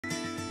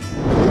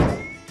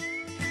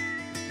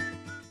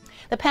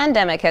The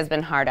pandemic has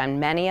been hard on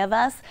many of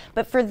us,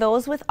 but for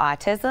those with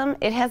autism,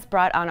 it has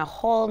brought on a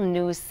whole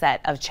new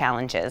set of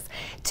challenges.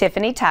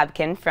 Tiffany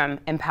Tobkin from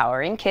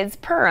Empowering Kids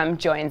Perham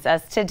joins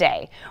us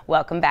today.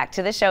 Welcome back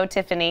to the show,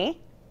 Tiffany.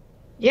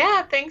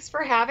 Yeah, thanks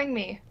for having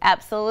me.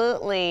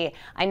 Absolutely.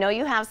 I know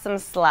you have some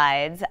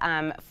slides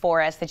for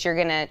us that you're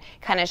going to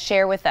kind of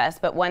share with us,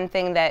 but one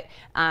thing that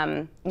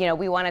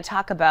we want to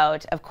talk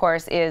about, of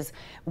course, is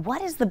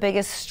what is the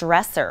biggest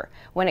stressor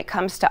when it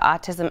comes to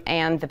autism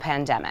and the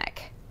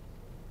pandemic?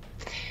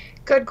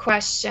 Good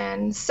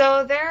question.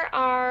 So there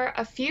are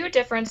a few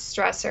different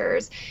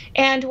stressors,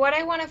 and what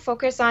I want to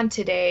focus on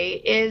today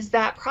is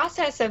that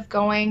process of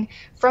going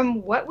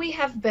from what we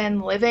have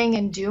been living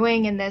and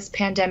doing in this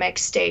pandemic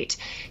state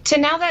to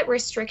now that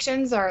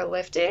restrictions are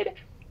lifted.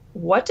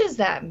 What does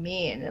that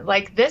mean?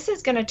 Like, this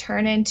is going to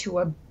turn into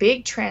a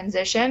big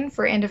transition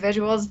for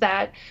individuals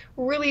that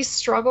really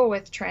struggle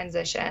with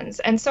transitions.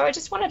 And so I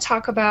just want to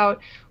talk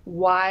about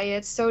why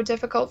it's so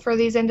difficult for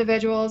these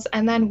individuals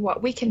and then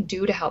what we can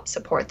do to help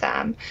support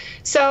them.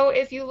 So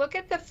if you look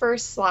at the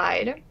first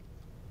slide,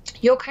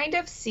 you'll kind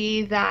of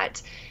see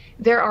that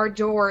there are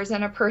doors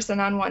and a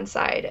person on one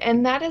side,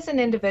 and that is an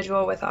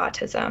individual with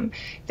autism.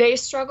 They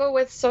struggle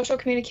with social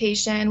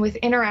communication, with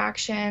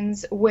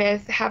interactions,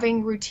 with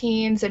having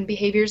routines and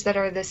behaviors that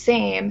are the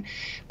same,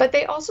 but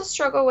they also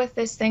struggle with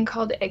this thing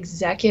called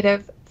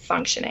executive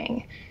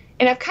functioning.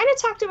 And I've kind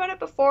of talked about it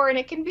before, and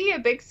it can be a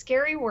big,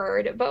 scary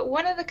word, but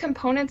one of the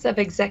components of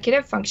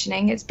executive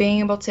functioning is being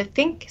able to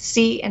think,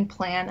 see, and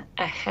plan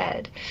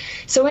ahead.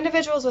 So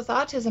individuals with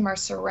autism are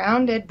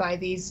surrounded by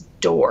these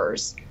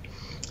doors.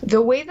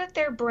 The way that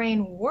their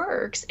brain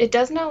works, it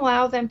doesn't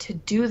allow them to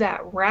do that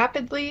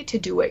rapidly, to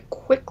do it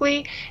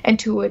quickly, and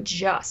to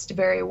adjust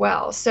very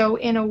well. So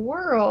in a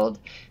world,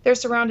 they're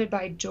surrounded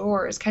by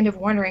doors, kind of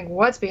wondering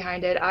what's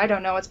behind it. I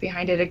don't know what's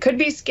behind it. It could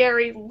be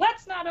scary.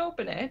 Let's not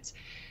open it.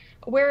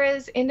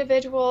 Whereas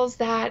individuals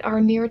that are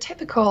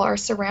neurotypical are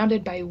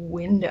surrounded by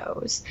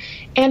windows.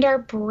 And our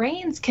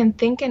brains can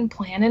think and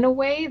plan in a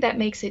way that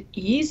makes it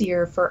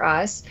easier for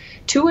us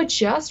to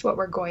adjust what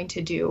we're going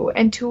to do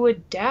and to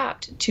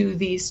adapt to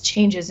these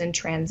changes and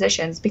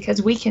transitions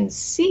because we can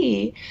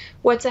see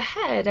what's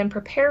ahead and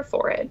prepare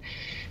for it.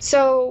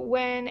 So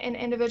when an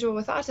individual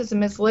with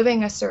autism is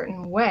living a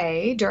certain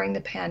way during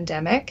the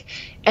pandemic,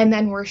 and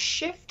then we're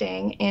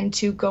shifting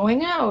into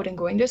going out and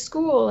going to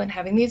school and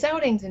having these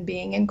outings and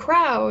being in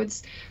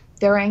crowds,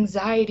 their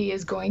anxiety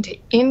is going to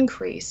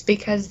increase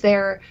because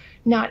they're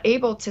not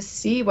able to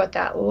see what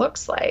that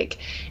looks like.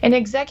 And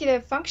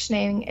executive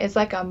functioning is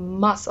like a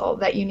muscle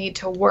that you need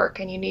to work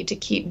and you need to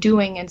keep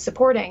doing and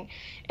supporting.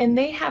 And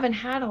they haven't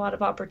had a lot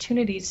of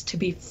opportunities to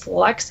be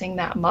flexing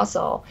that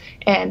muscle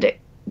and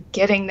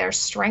getting their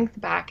strength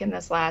back in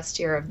this last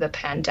year of the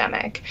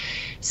pandemic.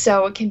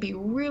 So it can be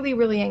really,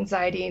 really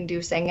anxiety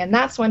inducing. And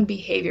that's when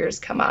behaviors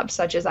come up,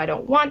 such as I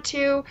don't want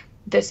to,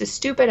 this is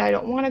stupid, I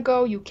don't want to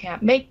go, you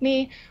can't make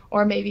me,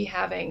 or maybe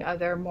having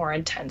other more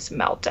intense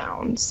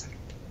meltdowns.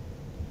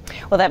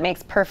 Well, that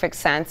makes perfect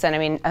sense. And I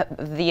mean,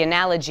 the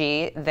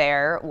analogy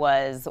there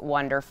was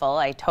wonderful.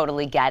 I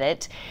totally get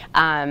it.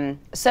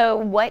 So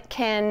what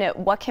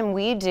can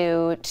we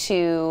do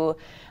to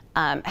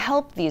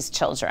help these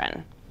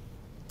children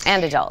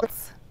and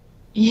adults?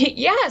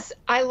 Yes,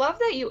 I love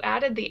that you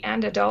added the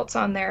and adults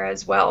on there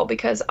as well,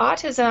 because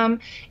autism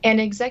and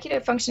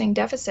executive functioning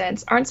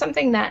deficits aren't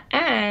something that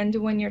end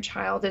when your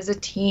child is a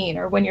teen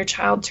or when your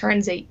child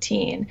turns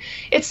 18.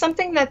 It's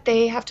something that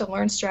they have to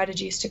learn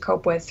strategies to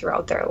cope with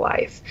throughout their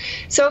life.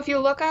 So if you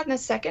look on the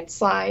second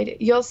slide,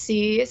 you'll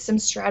see some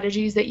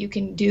strategies that you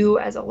can do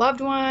as a loved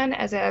one,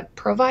 as a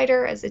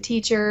provider, as a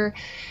teacher.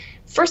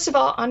 First of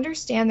all,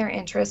 understand their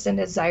interest and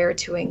desire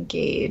to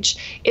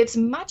engage. It's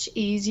much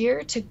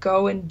easier to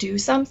go and do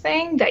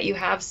something that you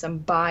have some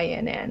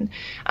buy-in in,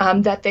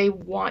 that they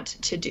want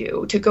to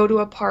do, to go to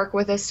a park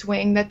with a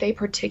swing that they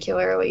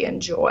particularly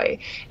enjoy,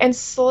 and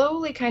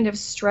slowly kind of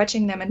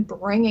stretching them and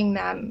bringing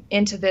them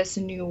into this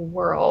new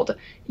world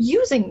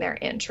using their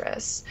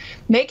interests.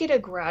 Make it a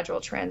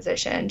gradual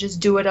transition. Just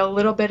do it a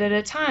little bit at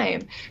a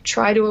time.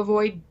 Try to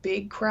avoid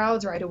big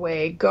crowds right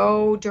away.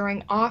 Go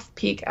during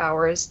off-peak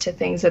hours to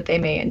things that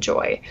they may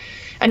enjoy.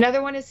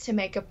 Another one is to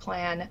make a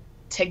plan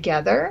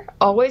together.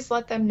 Always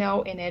let them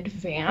know in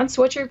advance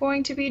what you're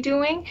going to be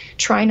doing.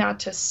 Try not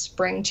to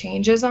spring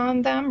changes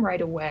on them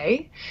right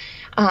away.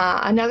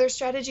 Another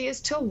strategy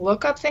is to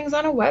look up things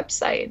on a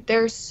website.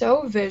 They're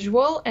so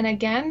visual, and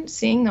again,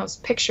 seeing those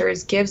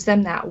pictures gives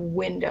them that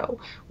window,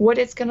 what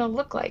it's going to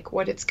look like,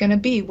 what it's going to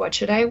be, what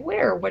should I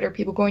wear, what are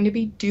people going to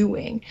be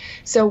doing.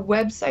 So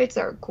websites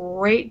are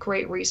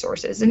great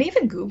resources, and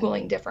even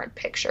Googling different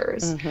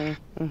pictures.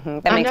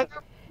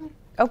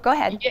 Oh, go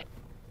ahead.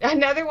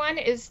 Another one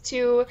is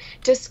to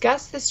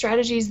discuss the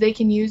strategies they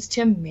can use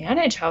to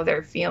manage how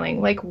they're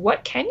feeling. Like,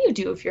 what can you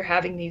do if you're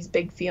having these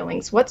big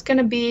feelings? What's going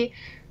to be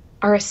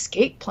our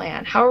escape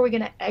plan. How are we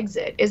going to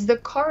exit? Is the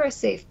car a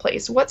safe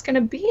place? What's going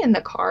to be in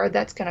the car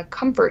that's going to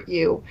comfort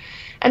you?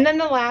 And then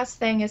the last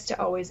thing is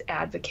to always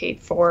advocate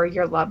for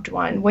your loved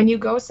one. When you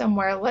go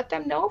somewhere, let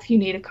them know if you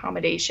need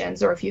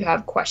accommodations or if you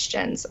have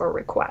questions or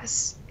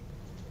requests.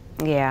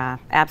 Yeah,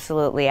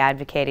 absolutely,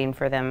 advocating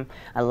for them.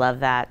 I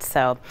love that.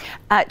 So,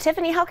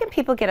 Tiffany, how can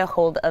people get a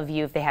hold of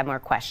you if they have more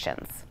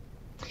questions?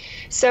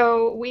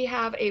 So we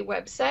have a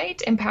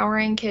website,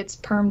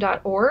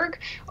 empoweringkidsperm.org.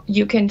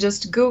 You can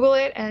just Google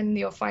it and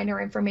you'll find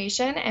our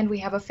information. And we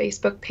have a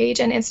Facebook page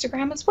and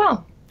Instagram as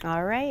well.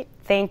 All right.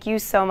 Thank you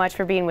so much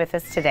for being with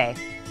us today.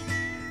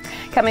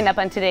 Coming up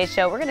on today's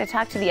show, we're going to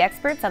talk to the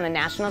experts on the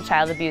National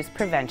Child Abuse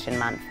Prevention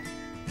Month.